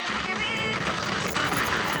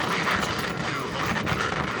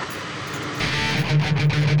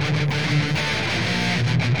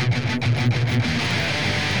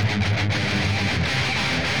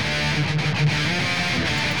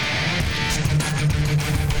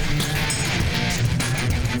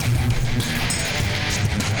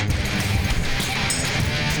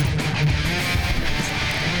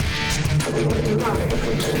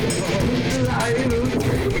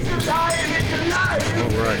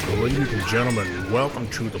ladies and gentlemen. Welcome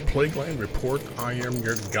to the Plagueland Report. I am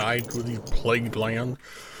your guide to the Plagued Land,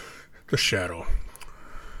 the Shadow.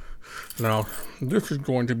 Now, this is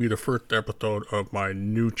going to be the first episode of my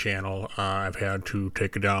new channel. I've had to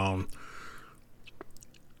take down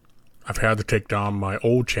my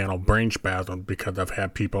old channel, Brain Spasm, because I've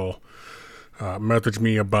had people message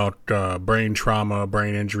me about brain trauma,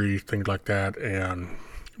 brain injuries, things like that, and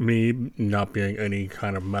me not being any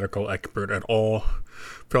kind of medical expert at all,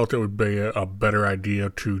 felt it would be a better idea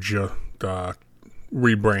to just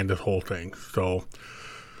rebrand this whole thing. So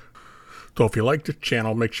if you like this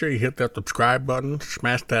channel, make sure you hit that subscribe button,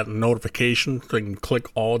 smash that notification so you can click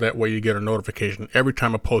all. That way you get a notification every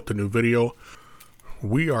time I post a new video.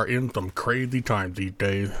 We are in some crazy times these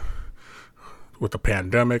days with the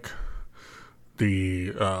pandemic,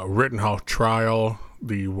 the Rittenhouse trial,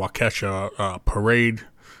 the Waukesha parade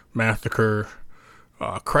massacre,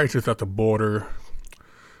 crisis at the border,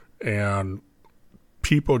 and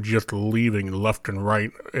people just leaving left and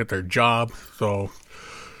right at their jobs. So,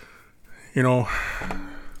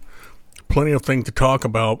 plenty of things to talk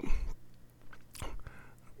about,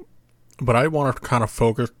 but I want to kind of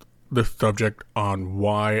focus this subject on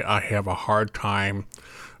why I have a hard time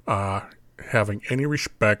having any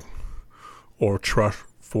respect or trust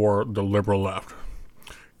for the liberal left.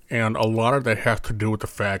 And a lot of that has to do with the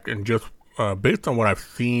fact, and just based on what I've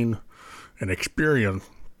seen and experienced,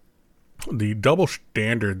 the double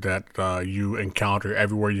standard that you encounter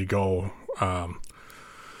everywhere you go. A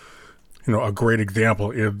great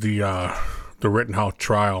example is the Rittenhouse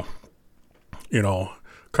trial.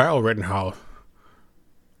 Kyle Rittenhouse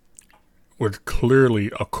was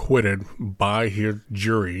clearly acquitted by his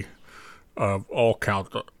jury of all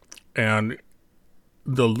counts. And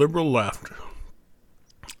the liberal left,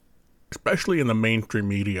 especially in the mainstream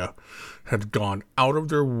media, has gone out of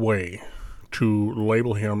their way to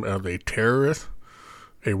label him as a terrorist,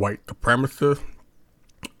 a white supremacist,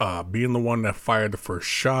 being the one that fired the first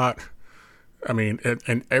shot. I mean,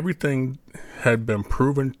 and everything had been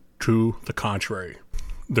proven to the contrary.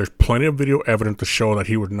 There's plenty of video evidence to show that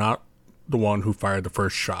he was not the one who fired the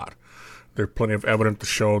first shot. There's plenty of evidence to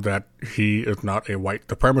show that he is not a white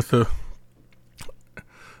supremacist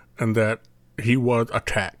and that he was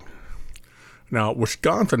attacked. Now,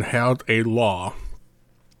 Wisconsin has a law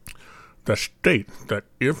that states that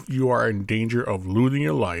if you are in danger of losing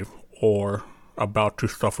your life or about to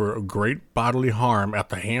suffer great bodily harm at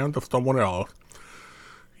the hands of someone else,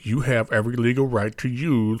 you have every legal right to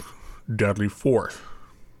use deadly force,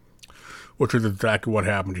 which is exactly what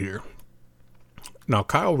happened here. Now,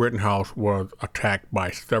 Kyle Rittenhouse was attacked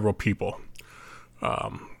by several people.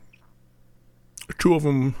 Two of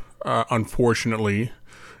them, unfortunately,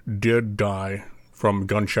 did die from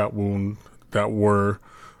gunshot wounds that were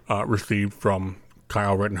received from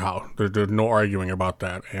Kyle Rittenhouse. There's no arguing about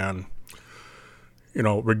that. And,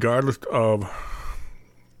 regardless of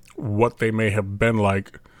what they may have been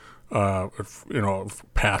like,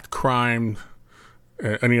 past crimes,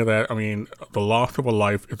 any of that, I mean, the loss of a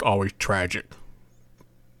life is always tragic.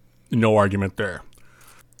 No argument there.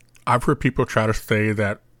 I've heard people try to say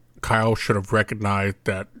that Kyle should have recognized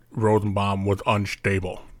that Rosenbaum was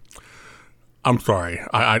unstable. I'm sorry,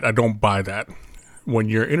 I don't buy that. When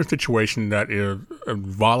you're in a situation that is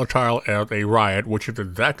volatile as a riot, which is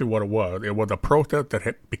exactly what it was a protest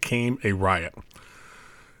that became a riot.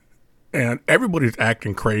 And everybody's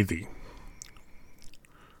acting crazy.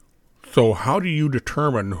 So how do you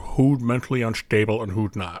determine who's mentally unstable and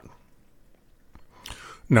who's not?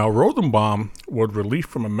 Now, Rosenbaum was released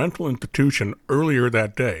from a mental institution earlier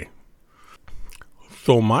that day.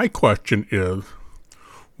 So my question is,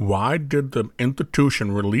 why did the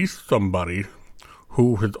institution release somebody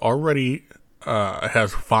who has already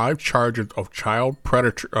has 5 charges of child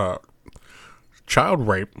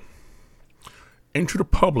rape into the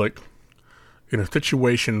public in a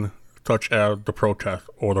situation such as the protest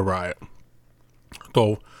or the riot?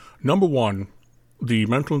 So, number one, the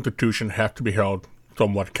mental institution has to be held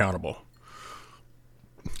somewhat accountable.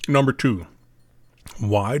 Number two,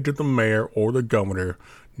 why did the mayor or the governor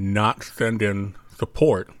not send in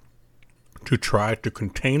support to try to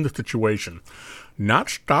contain the situation? Not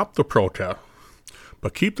stop the protest,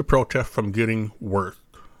 but keep the protest from getting worse.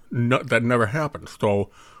 That never happened. So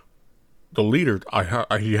the leaders,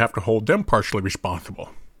 you have to hold them partially responsible.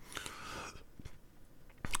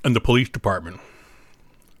 And the police department.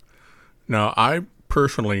 Now, I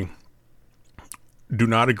personally do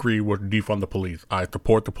not agree with defund the police. I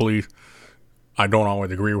support the police. I don't always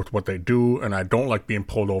agree with what they do, and I don't like being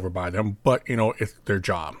pulled over by them, but, it's their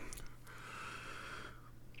job.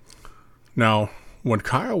 Now, when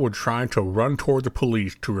Kyle was trying to run toward the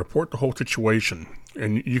police to report the whole situation,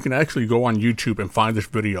 and you can actually go on YouTube and find this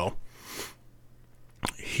video,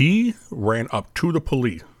 he ran up to the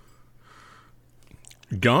police,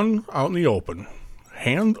 gun out in the open,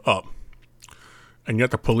 hand up, and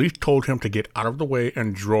yet the police told him to get out of the way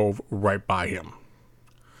and drove right by him.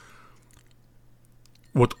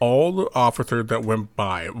 With all the officers that went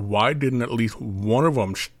by, why didn't at least one of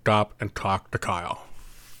them stop and talk to Kyle?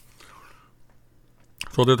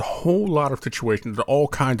 So there's a whole lot of situations, all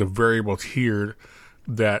kinds of variables here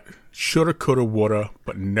that shoulda, coulda, woulda,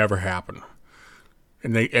 but never happened.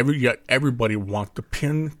 And yet everybody wants to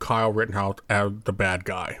pin Kyle Rittenhouse as the bad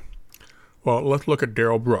guy. Well, let's look at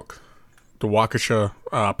Darrell Brooks, the Waukesha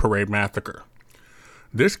Parade Massacre.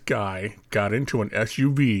 This guy got into an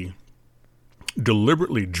SUV,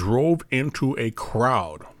 deliberately drove into a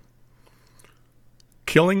crowd,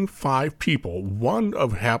 killing 5 people, one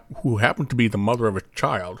of who happened to be the mother of a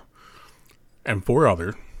child, and 4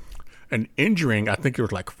 others, and injuring, I think it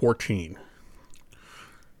was like 14.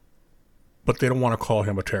 But they don't want to call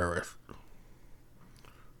him a terrorist.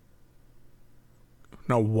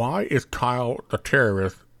 Now, why is Kyle the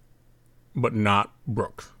terrorist, but not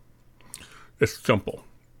Brooks? It's simple.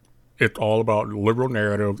 It's all about liberal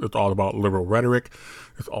narratives. It's all about liberal rhetoric.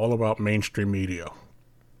 It's all about mainstream media.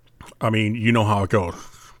 I mean, you know how it goes.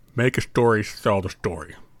 Make a story, sell the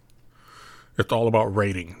story. It's all about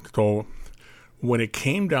rating. So when it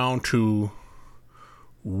came down to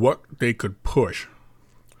what they could push,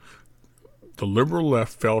 the liberal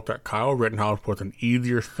left felt that Kyle Rittenhouse was an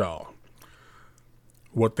easier sell.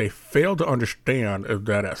 What they failed to understand is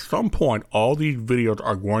that at some point, all these videos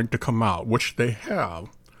are going to come out, which they have,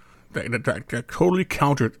 that totally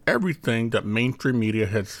counters everything that mainstream media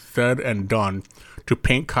has said and done to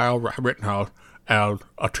paint Kyle Rittenhouse as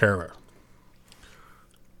a terrorist.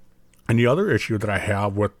 And the other issue that I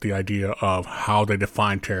have with the idea of how they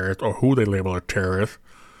define terrorists or who they label a terrorist,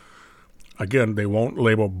 again, they won't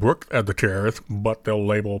label Brooks as a terrorist, but they'll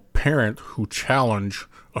label parents who challenge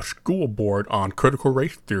a school board on critical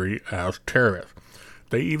race theory as terrorists.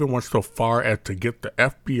 They even went so far as to get the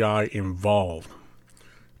FBI involved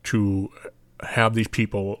to have these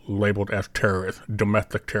people labeled as terrorists,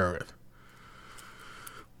 domestic terrorists.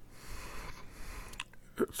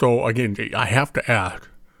 So again, I have to ask,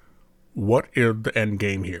 what is the end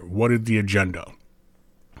game here? What is the agenda?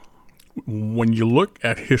 When you look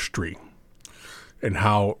at history and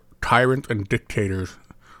how tyrants and dictators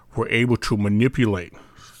were able to manipulate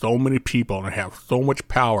so many people and have so much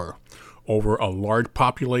power over a large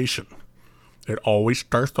population, it always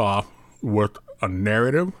starts off with a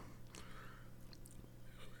narrative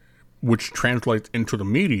which translates into the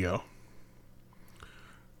media,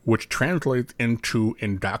 which translates into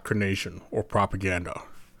indoctrination or propaganda.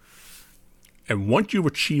 And once you've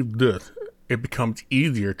achieved this, it becomes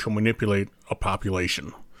easier to manipulate a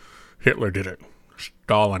population. Hitler did it.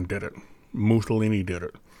 Stalin did it. Mussolini did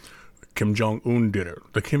it. Kim Jong-un did it.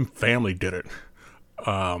 The Kim family did it.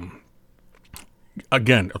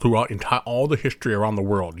 Again, throughout all the history around the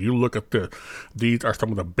world, you look at this, these are some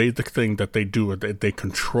of the basic things that they do. They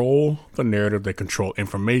control the narrative, they control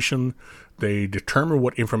information, they determine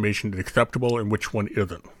what information is acceptable and which one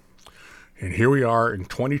isn't. And here we are in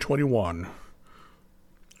 2021,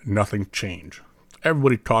 nothing changed.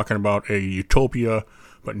 Everybody talking about a utopia,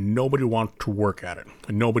 but nobody wants to work at it.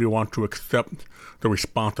 And nobody wants to accept the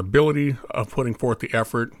responsibility of putting forth the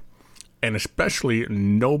effort. And especially,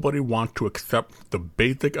 nobody wants to accept the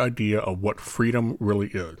basic idea of what freedom really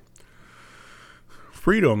is.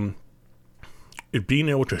 Freedom is being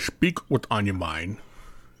able to speak what's on your mind,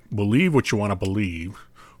 believe what you want to believe,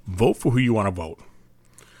 vote for who you want to vote.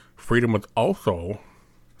 Freedom is also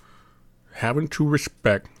having to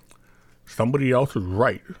respect somebody else's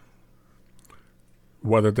right,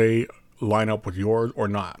 whether they line up with yours or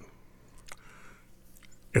not.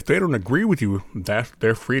 If they don't agree with you, that's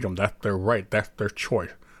their freedom, that's their right, that's their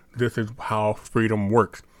choice. This is how freedom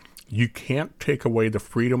works. You can't take away the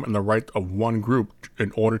freedom and the rights of one group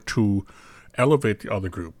in order to elevate the other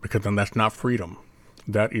group, because then that's not freedom.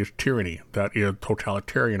 That is tyranny. That is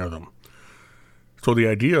totalitarianism. So the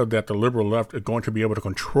idea that the liberal left is going to be able to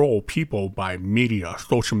control people by media,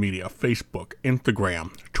 social media, Facebook,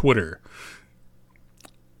 Instagram, Twitter,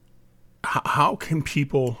 how can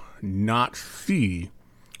people not see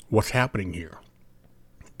what's happening here?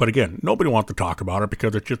 But again, nobody wants to talk about it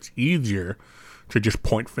because it's just easier to just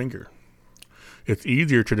point finger. It's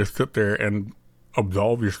easier to just sit there and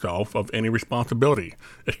absolve yourself of any responsibility,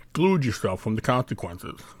 exclude yourself from the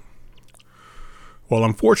consequences. Well,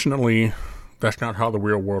 unfortunately, that's not how the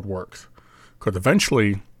real world works. Because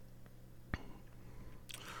eventually,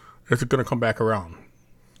 Is it going to come back around?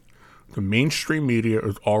 The mainstream media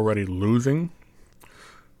is already losing.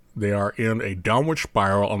 They are in a downward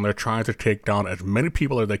spiral, and they're trying to take down as many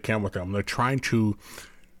people as they can with them. They're trying to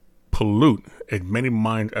pollute as many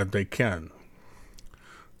minds as they can.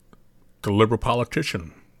 The liberal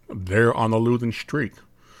politician, they're on the losing streak.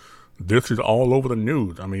 This is all over the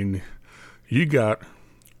news. I mean, you got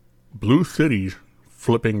blue cities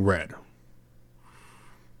flipping red.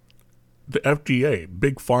 The FDA,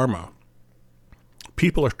 Big Pharma,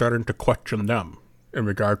 people are starting to question them in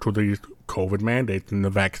regard to these COVID mandates and the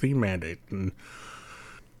vaccine mandates. And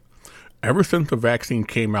ever since the vaccine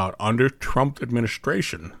came out under Trump's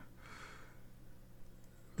administration,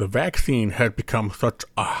 the vaccine has become such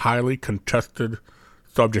a highly contested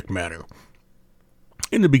subject matter.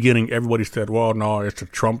 In the beginning, everybody said, well, no, it's a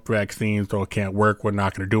Trump vaccine, so it can't work. We're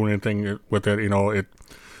not going to do anything with it.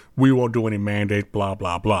 We won't do any mandate, blah,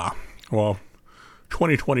 blah, blah. Well,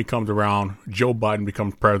 2020 comes around. Joe Biden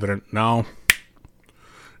becomes president. Now,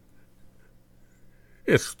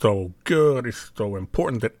 it's so good. It's so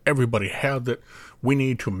important that everybody has it. We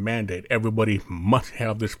need to mandate. Everybody must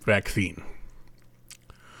have this vaccine.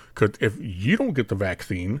 Because if you don't get the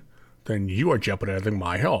vaccine, then you are jeopardizing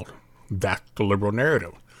my health. That's the liberal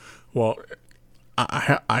narrative. Well,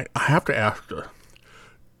 I have to ask her,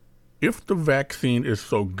 if the vaccine is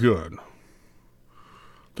so good,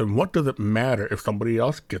 then what does it matter if somebody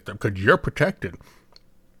else gets it? Because you're protected.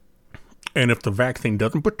 And if the vaccine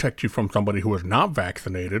doesn't protect you from somebody who is not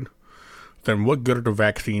vaccinated, then what good is the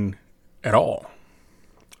vaccine at all?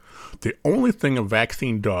 The only thing a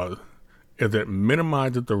vaccine does is it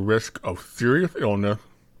minimizes the risk of serious illness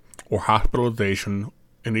or hospitalization,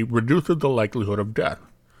 and it reduces the likelihood of death.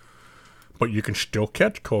 But you can still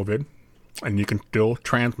catch COVID, and you can still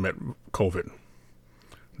transmit COVID.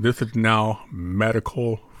 This is now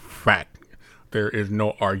medical fact. There is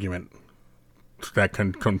no argument that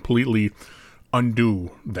can completely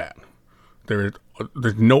undo that. There's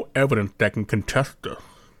no evidence that can contest this.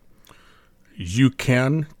 You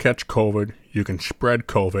can catch COVID, you can spread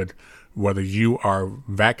COVID, whether you are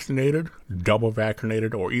vaccinated, double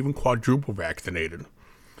vaccinated, or even quadruple vaccinated.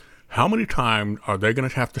 How many times are they going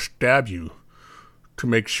to have to stab you to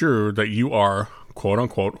make sure that you are, quote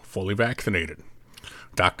unquote, fully vaccinated?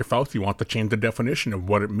 Dr. Fauci wants to change the definition of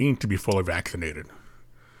what it means to be fully vaccinated.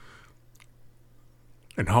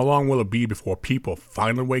 And how long will it be before people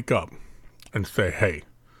finally wake up and say, hey,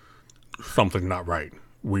 something's not right.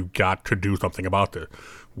 We've got to do something about this.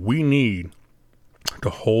 We need to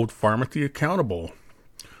hold pharmacy accountable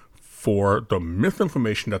for the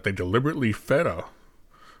misinformation that they deliberately fed us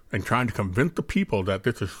and trying to convince the people that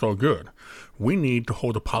this is so good. We need to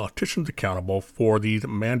hold the politicians accountable for these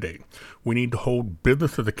mandates. We need to hold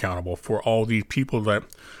businesses accountable for all these people that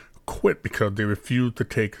quit because they refuse to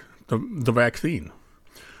take the vaccine.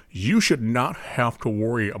 You should not have to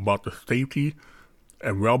worry about the safety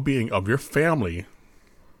and well-being of your family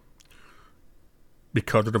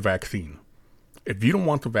because of the vaccine. If you don't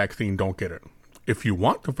want the vaccine, don't get it. If you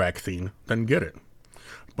want the vaccine, then get it.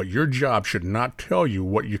 But your job should not tell you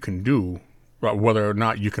what you can do, whether or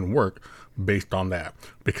not you can work based on that,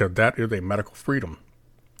 because that is a medical freedom.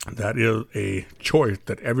 That is a choice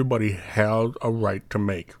that everybody has a right to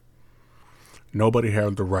make. Nobody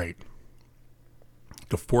has the right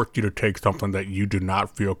to force you to take something that you do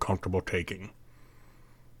not feel comfortable taking.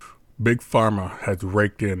 Big Pharma has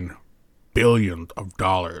raked in billions of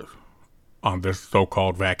dollars on this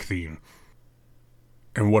so-called vaccine.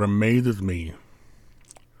 And what amazes me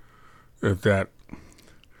is that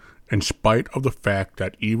in spite of the fact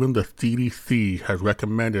that even the CDC has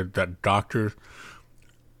recommended that doctors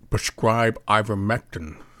prescribe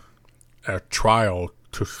ivermectin at trial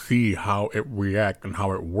to see how it reacts and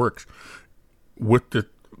how it works with the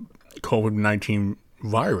COVID-19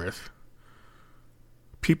 virus,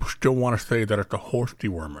 people still want to say that it's a horse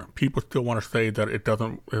dewormer. People still want to say that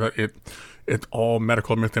it's all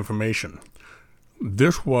medical misinformation.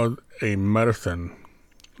 This was a medicine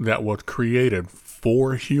that was created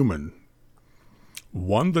for humans,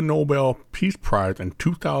 won the Nobel Peace Prize in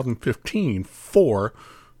 2015 for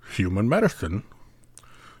human medicine,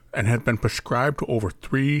 and had been prescribed to over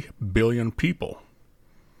 3 billion people.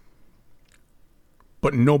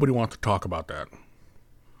 But nobody wants to talk about that.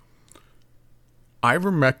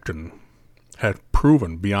 Ivermectin has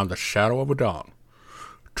proven beyond a shadow of a doubt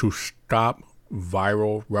to stop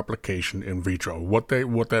viral replication in vitro. What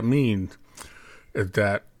that means is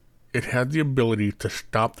that it has the ability to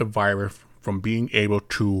stop the virus from being able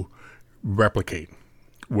to replicate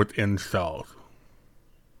within cells.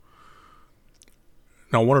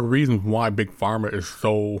 Now, one of the reasons why Big Pharma is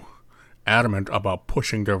so adamant about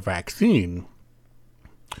pushing their vaccine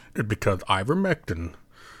is because ivermectin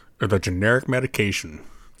is a generic medication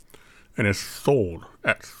and is sold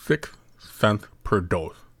at 6 cents per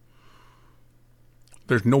dose.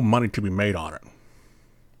 There's no money to be made on it.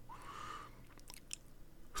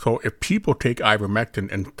 So if people take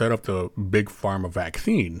ivermectin instead of the big pharma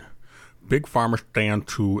vaccine, big pharma stand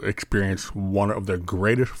to experience one of their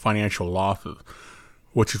greatest financial losses,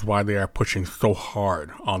 which is why they are pushing so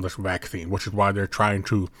hard on this vaccine, which is why they're trying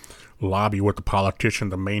to lobby with the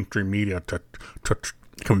politicians, the mainstream media, to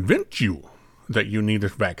convince you that you need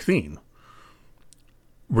this vaccine,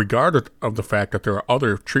 regardless of the fact that there are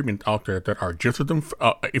other treatments out there that are just as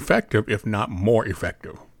effective, if not more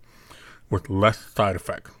effective, with less side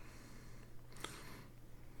effects.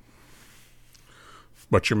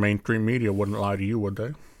 But your mainstream media wouldn't lie to you, would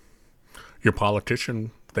they? Your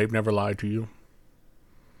politician, they've never lied to you.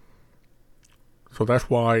 So that's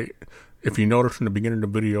why, if you notice in the beginning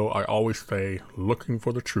of the video, I always say, looking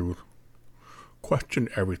for the truth, question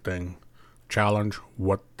everything, challenge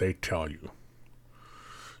what they tell you.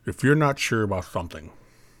 If you're not sure about something,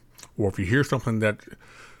 or if you hear something that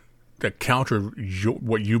counters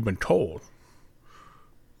what you've been told,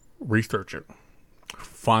 research it.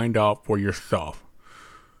 Find out for yourself.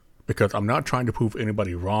 Because I'm not trying to prove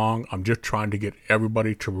anybody wrong. I'm just trying to get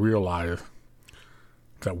everybody to realize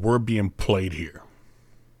that we're being played here.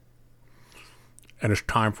 And it's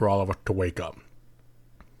time for all of us to wake up.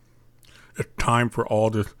 It's time for all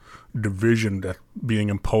this division that's being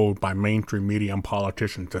imposed by mainstream media and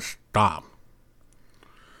politicians to stop.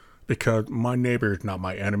 Because my neighbor is not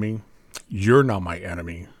my enemy. You're not my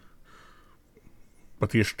enemy.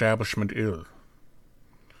 But the establishment is.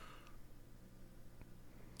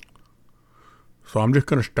 So I'm just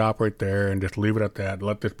going to stop right there and just leave it at that.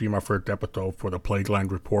 Let this be my first episode for the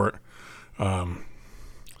Plagueland Report. So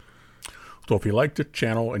if you like this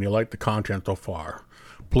channel and you like the content so far,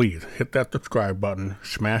 please hit that subscribe button,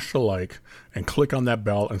 smash the like, and click on that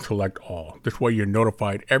bell and select all. This way you're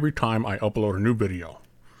notified every time I upload a new video.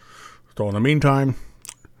 So in the meantime,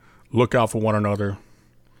 look out for one another.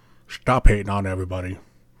 Stop hating on everybody.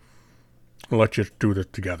 And let's just do this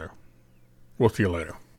together. We'll see you later.